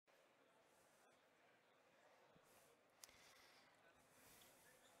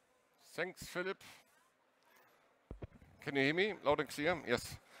Thanks, Philip. Can you hear me loud and clear?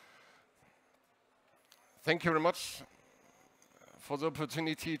 Yes. Thank you very much for the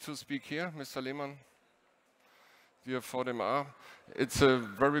opportunity to speak here, Mr. Lehmann, dear VDMA. It's a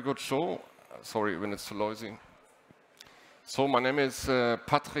very good show. Sorry when it's too noisy. So my name is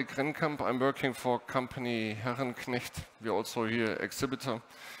Patrick Rennkamp. I'm working for company Herrenknecht. We're also here exhibitor.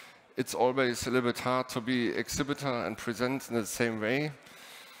 It's always a little bit hard to be exhibitor and present in the same way.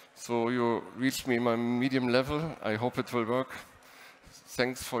 So you reached me my medium level. I hope it will work.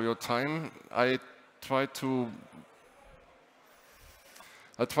 Thanks for your time. I try to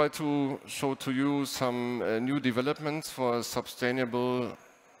show to you some new developments for sustainable,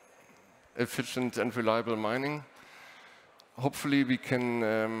 efficient and reliable mining. Hopefully we can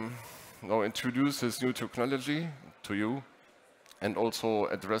now introduce this new technology to you and also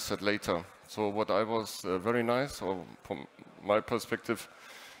address it later. So what I was very nice, or from my perspective,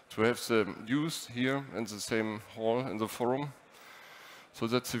 to have the youth here in the same hall in the forum. So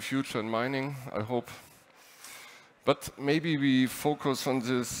that's the future in mining, I hope. But maybe we focus on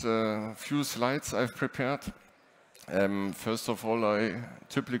this few slides I've prepared. First of all,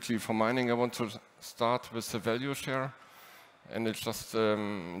 typically for mining, I want to start with the value share. And it's just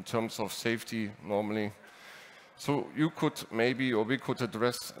in terms of safety normally. So you could maybe, or we could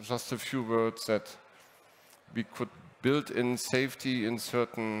address just a few words that we could build in safety in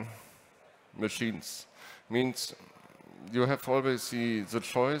certain machines. Means you have always the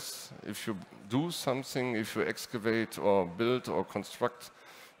choice. If you do something, if you excavate or build or construct,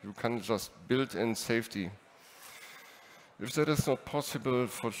 you can just build in safety. If that is not possible,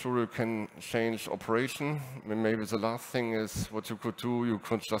 for sure you can change operation. Maybe the last thing is what you could do, you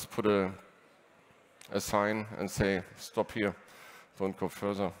could just put a sign and say, stop here, don't go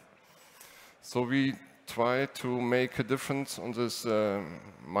further. So we try to make a difference on this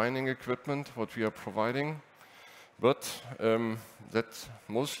mining equipment, what we are providing. But that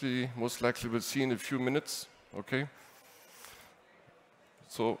most likely we'll see in a few minutes, okay?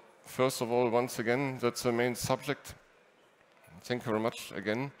 So first of all, once again, that's the main subject. Thank you very much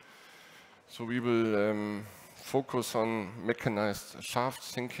again. So we will focus on mechanized shaft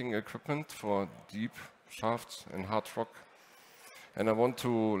sinking equipment for deep shafts in hard rock. And I want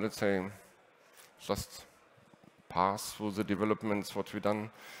to, let's say, just pass through the developments, what we've done,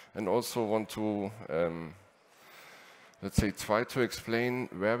 and also want to, let's say, try to explain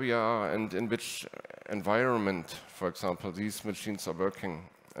where we are and in which environment, for example, these machines are working,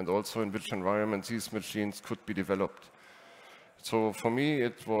 and also in which environment these machines could be developed. So for me,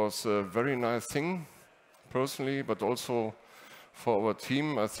 it was a very nice thing, personally, but also for our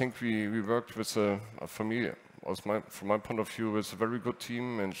team. I think we worked with, for me, from my point of view, with a very good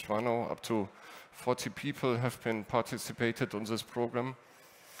team in Schwanau. Up to 40 people have been participated on this program.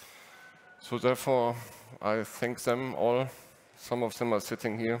 So therefore, I thank them all. Some of them are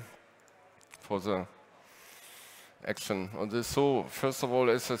sitting here for the action on this. So first of all,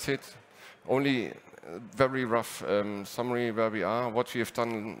 as I said, only very rough summary where we are, what we have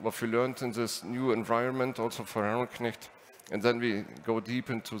done, what we learned in this new environment, also for Herrenknecht, and then we go deep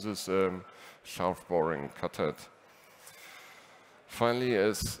into this shaft boring cutter. Finally,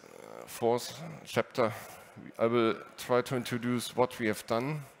 as fourth chapter, I will try to introduce what we have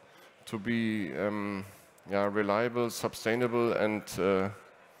done to be reliable, sustainable, and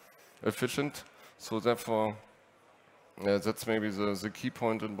efficient. So therefore, that's maybe the key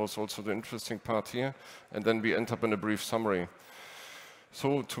point and was also the interesting part here. And then we end up in a brief summary.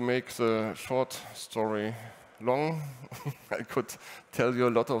 So to make the short story long, I could tell you a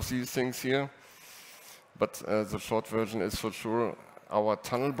lot of these things here. But the short version is for sure our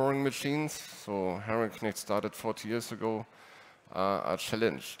tunnel boring machines. So Herrenknecht started 40 years ago, are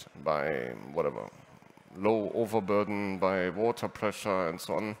challenged by whatever, low overburden, by water pressure and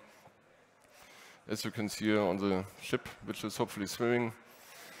so on. As you can see here on the ship, which is hopefully swimming.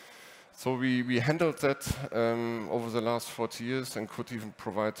 So we handled that over the last 40 years and could even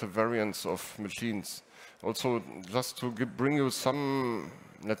provide a variance of machines. Also, just to bring you some,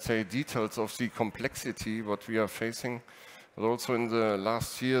 let's say, details of the complexity what we are facing. But also in the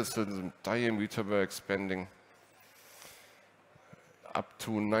last years, the diameter were expanding. Up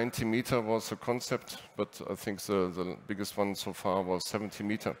to 90 meter was the concept, but I think the biggest one so far was 70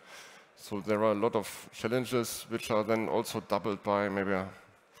 meter. So there are a lot of challenges which are then also doubled by maybe a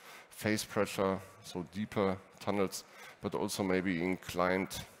phase pressure, so deeper tunnels, but also maybe inclined.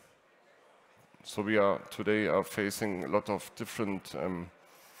 So we are today facing a lot of different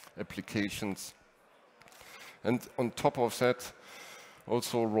applications. And on top of that,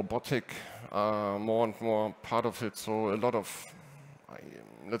 also robotic more and more part of it. So a lot of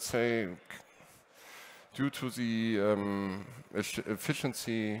let's say, due to the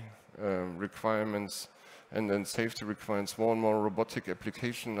efficiency requirements and then safety requirements, more and more robotic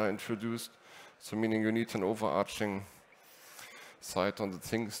applications are introduced. So meaning you need an overarching sight on the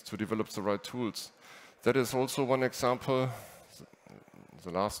things to develop the right tools. That is also one example,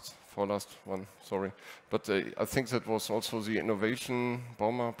 the last one, sorry. But I think that was also the Innovation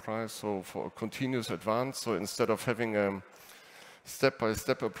bauma prize, so for continuous advance. So instead of having a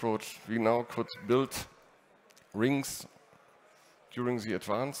step-by-step approach, we now could build rings during the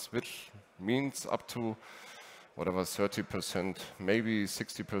advance, which means up to whatever 30%, maybe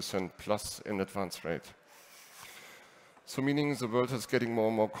 60% plus in advance rate. So meaning the world is getting more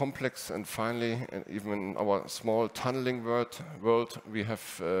and more complex, and finally, and even in our small tunneling world, we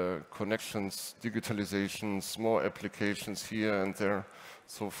have connections, digitalizations, more applications here and there.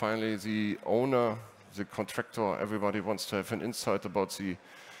 So finally, the owner, the contractor, everybody wants to have an insight about the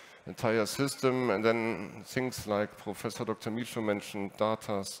entire system, and then things like Professor Dr. Micho mentioned,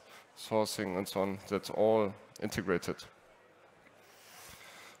 data, sourcing, and so on, that's all integrated.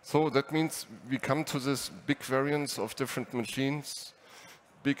 So that means we come to this big variance of different machines,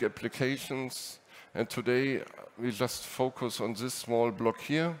 big applications, and today we just focus on this small block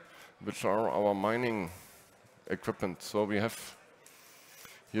here, which are our mining equipment. So we have,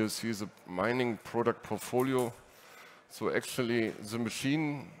 here you see the mining product portfolio. So actually the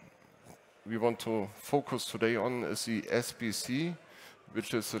machine we want to focus today on is the SBC,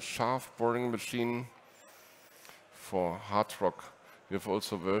 which is a shaft boring machine for hard rock. We have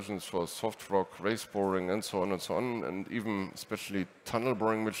also versions for soft rock, race boring, and so on, and even especially tunnel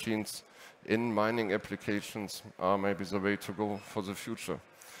boring machines in mining applications are maybe the way to go for the future.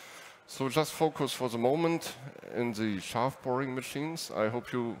 So just focus for the moment in the shaft boring machines. I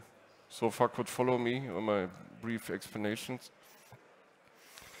hope you so far could follow me on my brief explanations.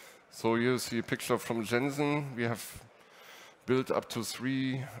 So here you see a picture from Jensen. We have built up to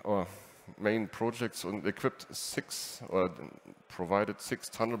 3 main projects and equipped 6 or provided 6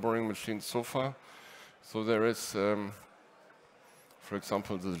 tunnel boring machines so far. So there is, for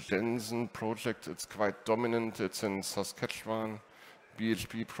example, the Jensen project. It's quite dominant. It's in Saskatchewan.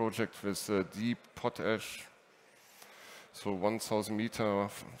 BHP project with deep potash. So 1,000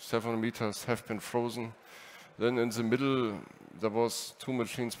 meters, several meters have been frozen. Then in the middle, there was 2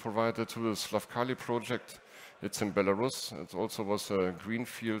 machines provided to the Slavkali project. It's in Belarus. It also was a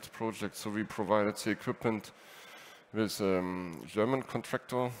greenfield project, so we provided the equipment with a German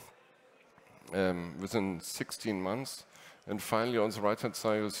contractor within 16 months. And finally, on the right-hand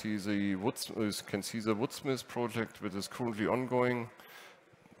side, you see the Woodsmith project, which is currently ongoing.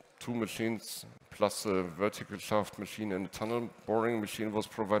 2 machines plus a vertical shaft machine and a tunnel boring machine was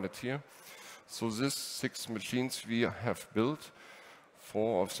provided here. So these 6 machines we have built,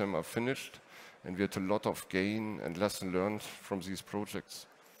 4 of them are finished, and we had a lot of gain and lesson learned from these projects.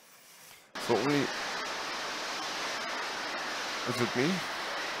 So only, is it me?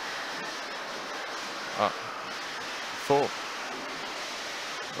 So,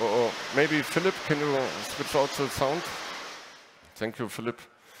 maybe Philip, can you switch out the sound? Thank you, Philip.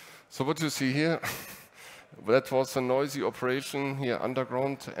 So what you see here, that was a noisy operation here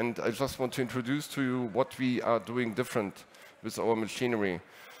underground, and I just want to introduce to you what we are doing different with our machinery.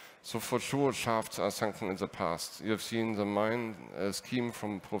 So for sure, shafts are sunken in the past. You have seen the mine scheme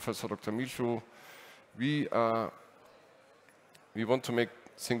from Professor Dr. Micho. We want to make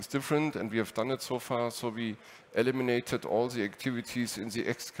things different, and we have done it so far. So we eliminated all the activities in the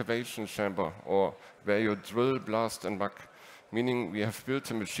excavation chamber, or where you drill, blast, and muck. Meaning we have built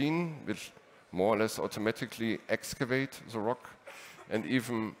a machine which more or less automatically excavate the rock and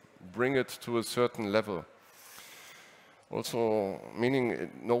even bring it to a certain level. Also, meaning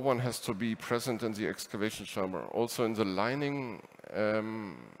no one has to be present in the excavation chamber. Also in the lining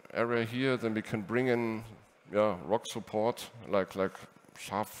area here, then we can bring in rock support, like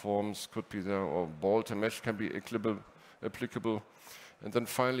shaft forms could be there, or bolt and mesh can be applicable. And then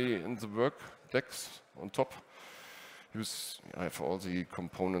finally in the work decks on top, I have all the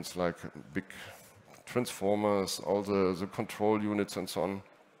components like big transformers, all the control units and so on.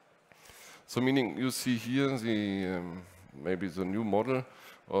 So meaning you see here the maybe the new model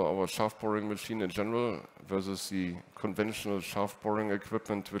or our shaft boring machine in general versus the conventional shaft boring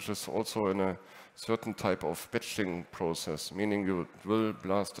equipment, which is also in a certain type of batching process, meaning you drill,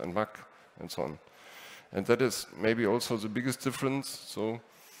 blast and muck and so on. And that is maybe also the biggest difference. So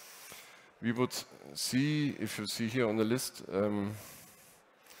we would see, if you see here on the list,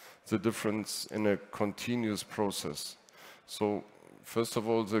 the difference in a continuous process. So first of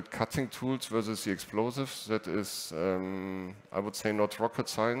all, the cutting tools versus the explosives. That is, I would say, not rocket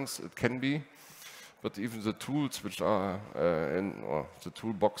science. It can be, but even the tools which are or the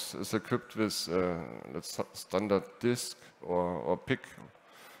toolbox is equipped with standard disc or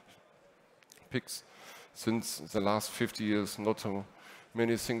picks. Since the last 50 years, not so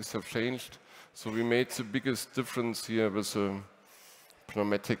many things have changed. So we made the biggest difference here with a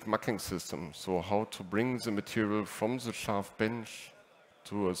pneumatic mucking system. So how to bring the material from the shaft bench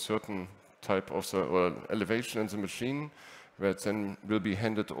to a certain type of or elevation in the machine, where it then will be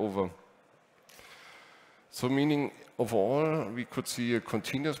handed over. So meaning overall, we could see a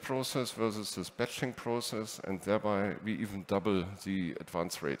continuous process versus this batching process, and thereby we even double the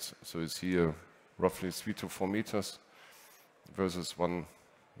advance rates. So you see roughly 3 to 4 meters versus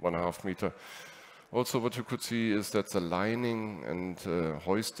 1.5 meter. Also, what you could see is that the lining and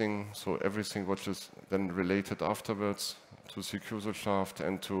hoisting, so everything which is then related afterwards to secure the shaft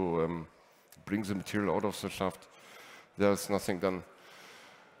and to bring the material out of the shaft, there's nothing done.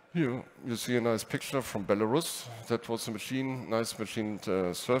 Here you see a nice picture from Belarus. That was a machine, nice machined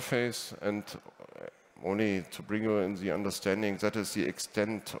surface, and only to bring you in the understanding, that is the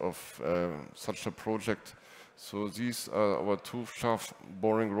extent of such a project. So these are our 2 shaft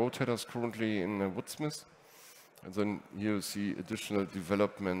boring rotators currently in Woodsmith. And then here you see additional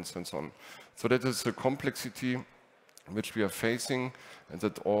developments and so on. So that is the complexity which we are facing, and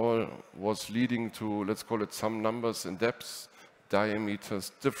that all was leading to, let's call it, some numbers in depth,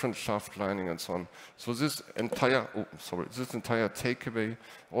 diameters, different shaft lining and so on. So this entire takeaway,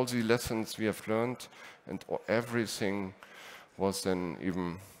 all the lessons we have learned, and everything was then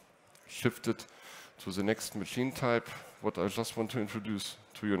even shifted to the next machine type, what I just want to introduce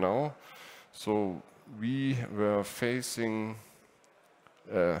to you now. So we were facing,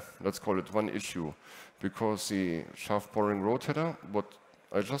 let's call it, one issue, because the shaft boring rotator, what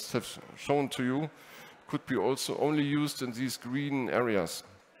I just have shown to you, could be also only used in these green areas.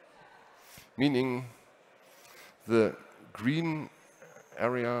 Meaning the green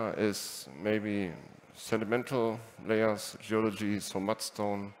area is maybe sedimental layers, geology, so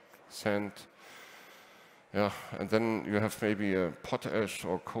mudstone, sand. Yeah, and then you have maybe a potash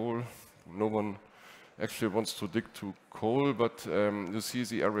or coal. No one actually wants to dig to coal, but you see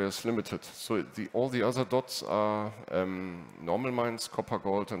the area is limited. So all the other dots are normal mines, copper,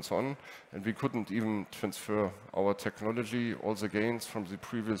 gold, and so on. And we couldn't even transfer our technology, all the gains from the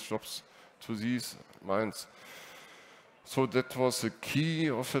previous jobs, to these mines. So that was the key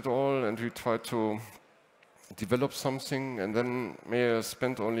of it all, and we tried to develop something. And then may I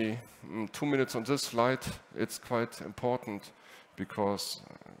spend only 2 minutes on this slide. It's quite important because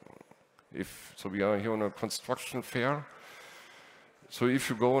we are here on a construction fair. So if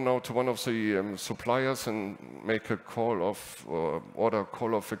you go now to one of the suppliers and make a call of, or order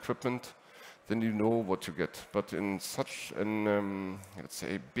call of equipment, then you know what you get. But in such an, let's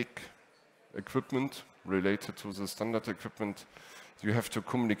say, big equipment related to the standard equipment, you have to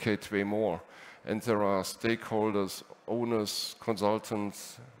communicate way more. And there are stakeholders, owners,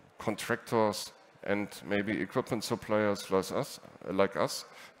 consultants, contractors, and maybe equipment suppliers like us.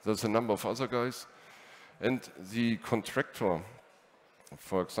 There's a number of other guys. And the contractor,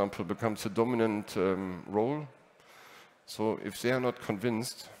 for example, becomes a dominant role. So if they are not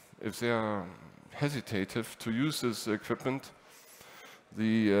convinced, if they are hesitative to use this equipment,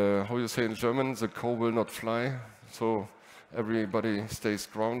 the, how you say in German, the cow will not fly. So everybody stays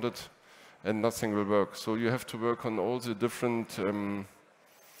grounded and nothing will work. So you have to work on all the different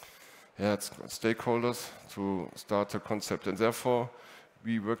stakeholders to start a concept. And therefore,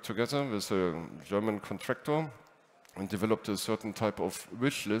 we worked together with a German contractor and developed a certain type of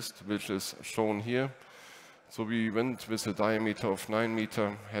wish list, which is shown here. So we went with a diameter of 9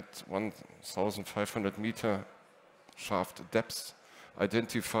 meters, had 1,500 meter shaft depth,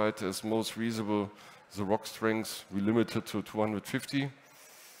 identified as most reasonable. The rock strength we limited to 250.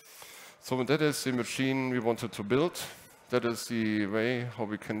 So that is the machine we wanted to build. That is the way how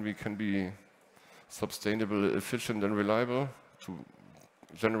we can be sustainable, efficient, and reliable to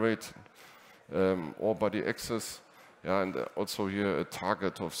generate ore body access. Yeah, and also here a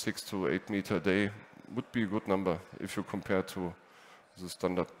target of 6 to 8 meters a day would be a good number if you compare to the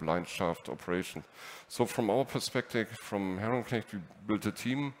standard blind shaft operation. So from our perspective, from Herrenknecht, we built a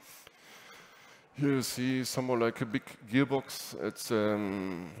team. Here you see somewhat like a big gearbox. It's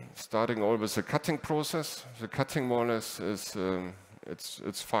starting all with a cutting process. The cutting more or less is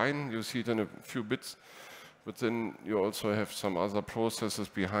it's fine. You see it in a few bits. But then you also have some other processes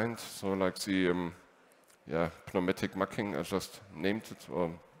behind, so like the pneumatic mucking, I just named it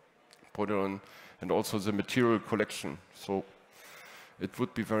or put it on, and also the material collection. So it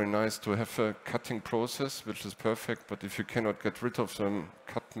would be very nice to have a cutting process, which is perfect, but if you cannot get rid of the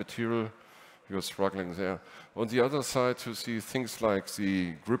cut material, you're struggling there. On the other side, you see things like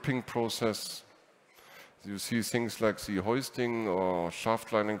the gripping process. You see things like the hoisting or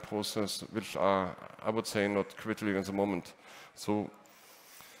shaft lining process, which are, I would say, not critical at the moment. So,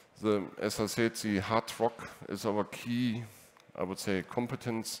 as I said, the hard rock is our key, I would say,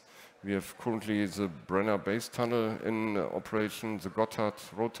 competence. We have currently the Brenner base tunnel in operation. The Gotthard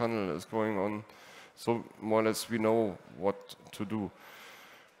road tunnel is going on. So more or less we know what to do.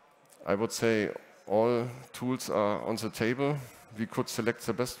 I would say all tools are on the table. We could select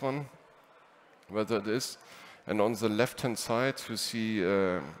the best one, whether it is. And on the left-hand side, you see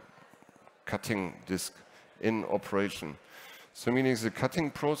a cutting disc in operation. So meaning the cutting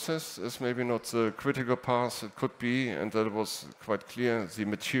process is maybe not the critical part, it could be, and that was quite clear, the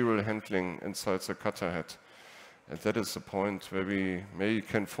material handling inside the cutter head. And that is the point where we maybe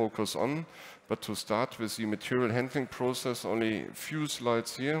can focus on. But to start with the material handling process, only a few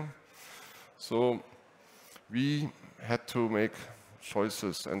slides here. So we had to make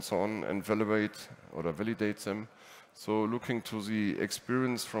choices and so on and validate them. So looking to the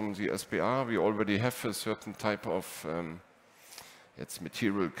experience from the SBR, we already have a certain type of it's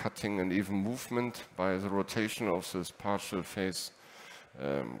material cutting and even movement by the rotation of this partial phase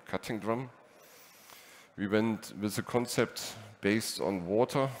cutting drum. We went with a concept based on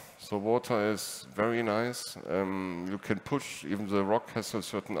water. So water is very nice. You can push, even the rock has a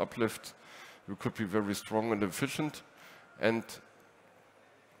certain uplift. You could be very strong and efficient. And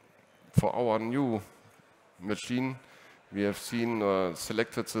for our new machine, we have seen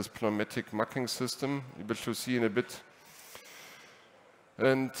selected this pneumatic mucking system, which you see in a bit.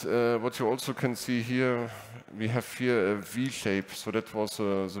 And what you also can see here, we have here a V shape. So that was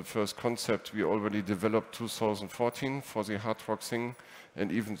the first concept we already developed 2014 for the hard rock thing,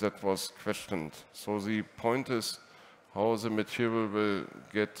 and even that was questioned. So the point is how the material will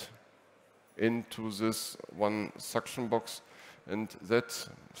get into this one suction box, and that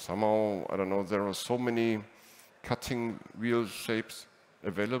somehow, I don't know, there are so many cutting wheel shapes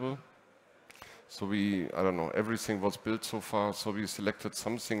available. So I don't know, everything was built so far, so we selected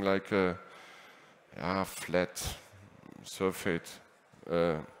something like a flat surface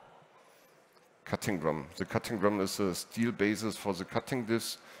cutting drum. The cutting drum is a steel basis for the cutting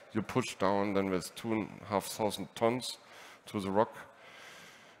disc. You push down then with 2,500 tons to the rock,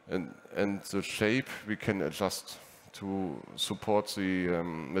 and the shape we can adjust to support the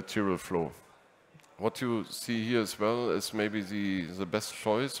material flow. What you see here as well is maybe the best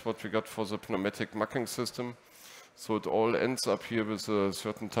choice, what we got for the pneumatic mucking system. So it all ends up here with a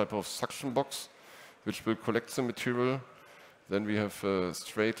certain type of suction box, which will collect the material. Then we have a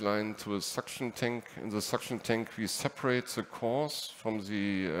straight line to a suction tank. In the suction tank, we separate the coarse from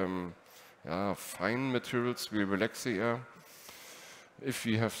the fine materials. We relax the air. If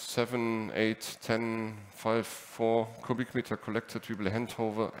we have 7, 8, 10, 5, 4 cubic meter collected, we will hand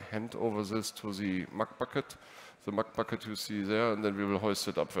over this to the muck bucket. The muck bucket you see there, and then we will hoist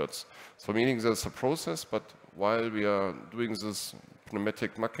it upwards. So meaning there's a process, but while we are doing this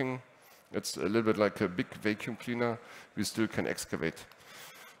pneumatic mucking, it's a little bit like a big vacuum cleaner, we still can excavate.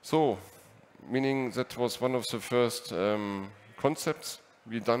 So, meaning that was one of the first concepts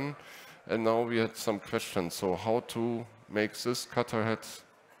we done, and now we had some questions. So how to make this cutter head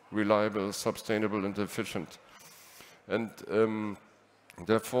reliable, sustainable and efficient. And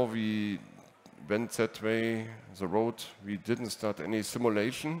therefore we went that way, the road. We didn't start any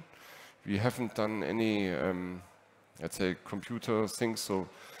simulation. We haven't done any, let's say, computer things. So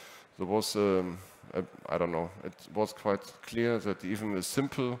there was, I don't know, it was quite clear that even a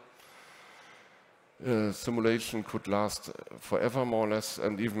simple simulation could last forever, more or less,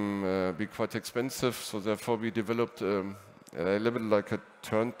 and even be quite expensive. So therefore we developed a little bit like a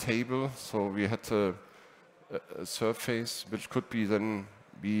turntable. So we had a surface which could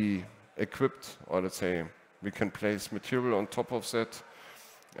be equipped, or let's say we can place material on top of that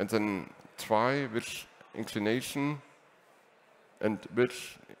and then try which inclination and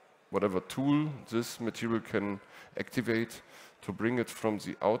which whatever tool this material can activate to bring it from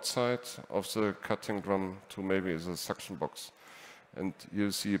the outside of the cutting drum to maybe the suction box. And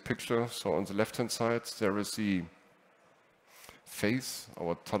you see a picture. So on the left-hand side, there is the face.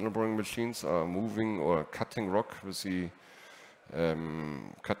 Our tunnel boring machines are moving or cutting rock with the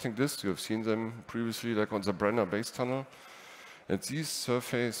cutting disc. You have seen them previously, like on the Brenner base tunnel. And these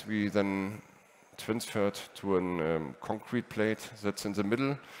surface we then transferred to a concrete plate that's in the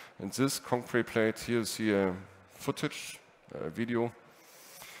middle. And this concrete plate, here you see a footage, video.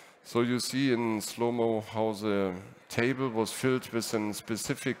 So you see in slow-mo how the table was filled with a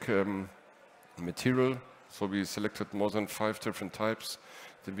specific material. So we selected more than 5 different types.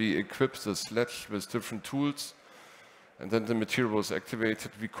 Then we equipped the sledge with different tools. And then the material was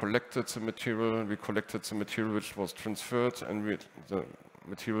activated. We collected the material which was transferred, and the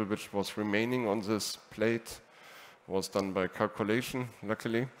material which was remaining on this plate was done by calculation,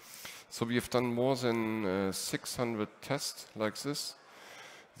 luckily. So we have done more than 600 tests like this.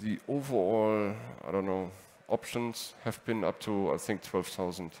 The overall, I don't know, options have been up to, I think,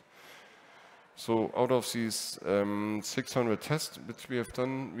 12,000. So out of these 600 tests which we have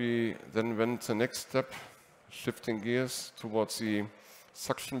done, we then went the next step, shifting gears towards the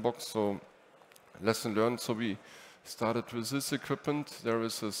suction box. So lesson learned. So we started with this equipment. There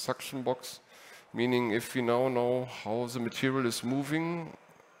is a suction box, meaning if we now know how the material is moving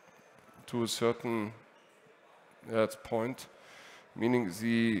to a certain point, meaning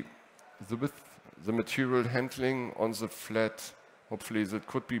the width, the material handling on the flat, hopefully that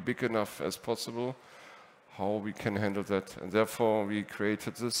could be big enough as possible, how we can handle that. And therefore we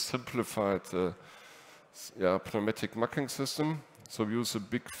created this simplified pneumatic mucking system. So we use a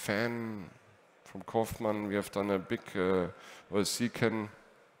big fan from Kaufmann. We have done a big OSC can,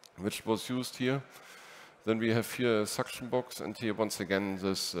 which was used here. Then we have here a suction box, and here once again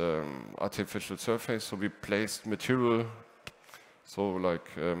this artificial surface. So we placed material, so like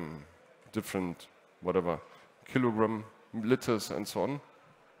different whatever kilogram, liters and so on.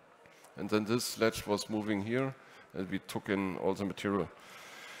 And then this sledge was moving here, and we took in all the material.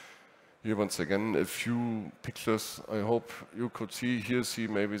 Here once again a few pictures I hope you could see. Here see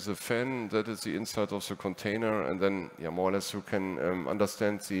maybe the fan, that is the inside of the container, and then more or less you can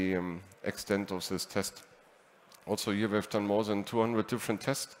understand the extent of this test. Also here we have done more than 200 different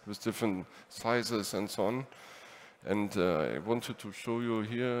tests with different sizes and so on. And I wanted to show you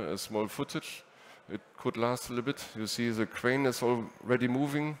here a small footage. It could last a little bit. You see the crane is already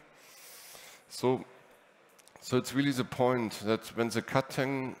moving. So it's really the point that when the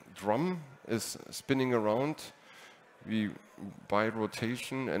cutting drum is spinning around, by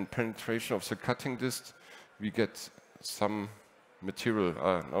rotation and penetration of the cutting disc, we get some material.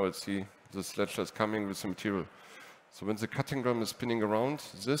 Now let's see, the sledge is coming with the material. So when the cutting drum is spinning around,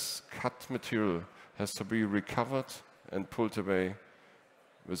 this cut material has to be recovered and pulled away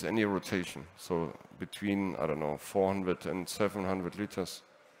with any rotation. So between, I don't know, 400 and 700 liters.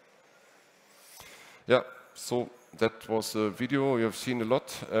 Yeah, so that was a video you have seen a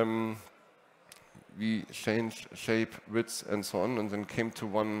lot. We changed shape, width and so on, and then came to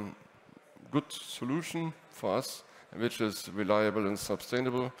one good solution for us, which is reliable and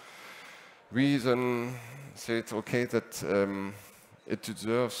sustainable. We then said, okay, that it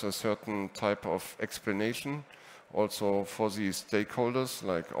deserves a certain type of explanation also for the stakeholders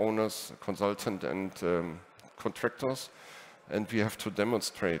like owners, consultants and contractors, and we have to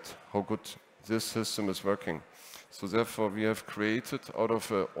demonstrate how good this system is working. So therefore we have created out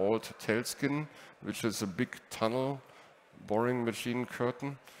of an old tailskin, which is a big tunnel boring machine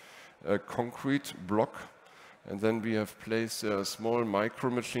curtain, a concrete block, and then we have placed a small micro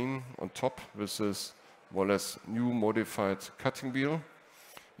machine on top with this more or less new modified cutting wheel,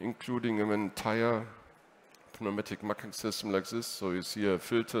 including an entire pneumatic mucking system like this. So you see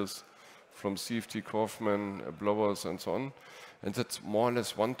filters from CFT Kaufmann, blowers and so on. And that's more or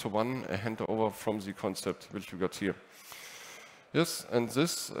less one-to-one a handover from the concept which we got here. Yes, and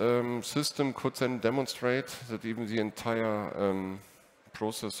this system could then demonstrate that even the entire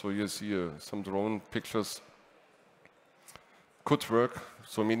process, so you see some drone pictures, could work.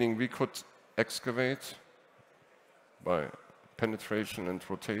 So meaning we could excavate by penetration and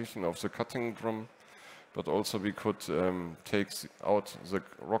rotation of the cutting drum, but also we could take out the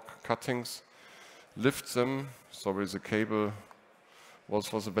rock cuttings, lift them, so with the cable was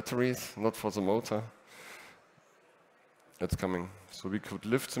for the batteries, not for the motor. It's coming. So we could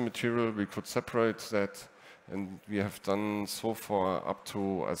lift the material, we could separate that, and we have done so far up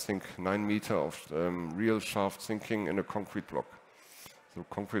to, I think, 9 meters of real shaft sinking in a concrete block. So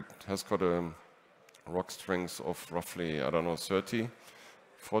concrete has got a rock strength of roughly, I don't know, 30,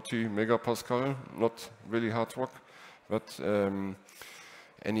 40 megapascal, not really hard rock, but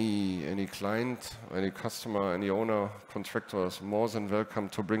any client, any customer, any owner, contractor is more than welcome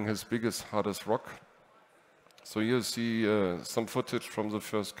to bring his biggest, hardest rock. So here you see some footage from the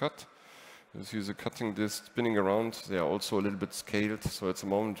first cut. You see the cutting disc spinning around. They are also a little bit scaled, so at the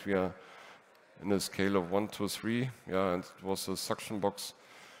moment we are in a scale of 1 to 3. Yeah, and it was a suction box.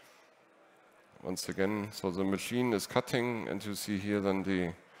 Once again, so the machine is cutting, and you see here then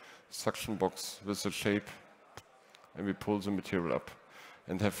the suction box with the shape, and we pull the material up.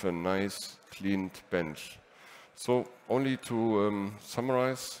 and have a nice cleaned bench. So only to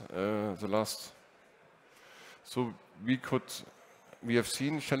summarize the last. So we have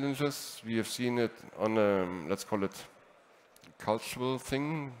seen challenges. We have seen it on a, let's call it, cultural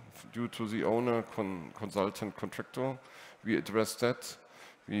thing due to the owner, consultant, contractor. We addressed that.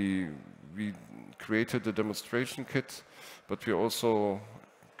 We created a demonstration kit, but we also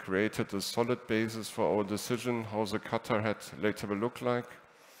created a solid basis for our decision how the cutter head later will look like.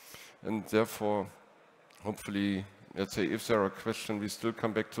 And therefore, hopefully, let's say if there are questions, we still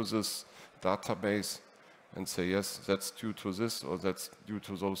come back to this database and say, yes, that's due to this or that's due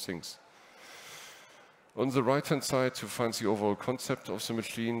to those things. On the right-hand side, you find the overall concept of the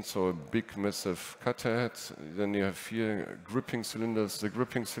machine, so a big, massive cutter head. Then you have here gripping cylinders. The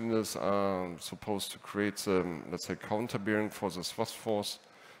gripping cylinders are supposed to create the, let's say, counter bearing for the thrust force.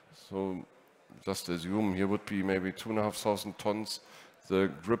 So just assume here would be maybe 2,500 tons. The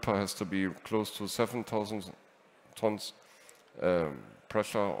gripper has to be close to 7,000 tons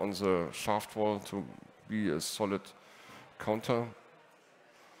pressure on the shaft wall to be a solid counter.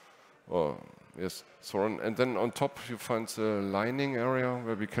 Yes, so and then on top you find the lining area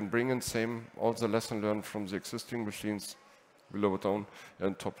where we can bring in all the lesson learned from the existing machines. We lower down, and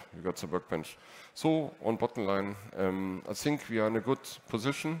on top you got the workbench. So on bottom line, I think we are in a good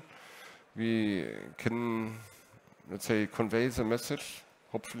position. We can, let's say, convey the message.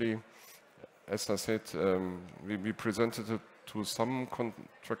 Hopefully, as I said, we presented it to some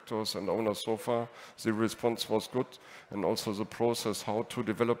contractors and owners so far. The response was good, and also the process how to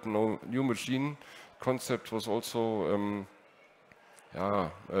develop new machine concept was also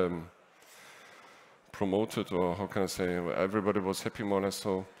promoted, or how can I say, everybody was happy more or less.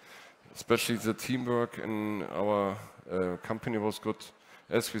 So especially the teamwork in our company was good.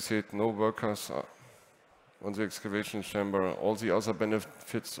 As we said, no workers on the excavation chamber. All the other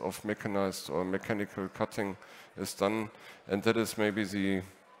benefits of mechanized or mechanical cutting is done, and that is maybe the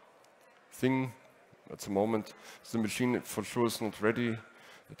thing at the moment. The machine for sure is not ready.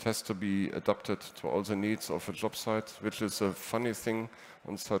 It has to be adapted to all the needs of a job site, which is a funny thing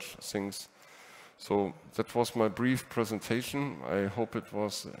on such things. So that was my brief presentation. I hope it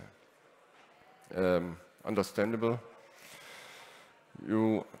was understandable.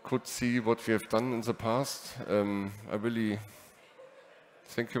 You could see what we have done in the past. I really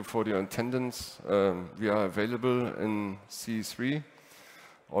thank you for your attendance. We are available in C3.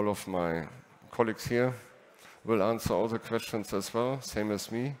 All of my colleagues here will answer all the questions as well, same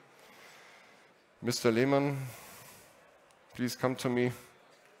as me. Mr. Lehmann, please come to me.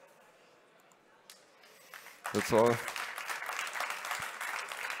 That's all.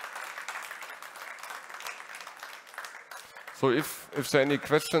 So if there are any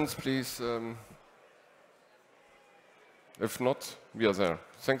questions, please, if not, we are there.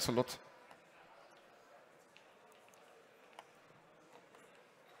 Thanks a lot.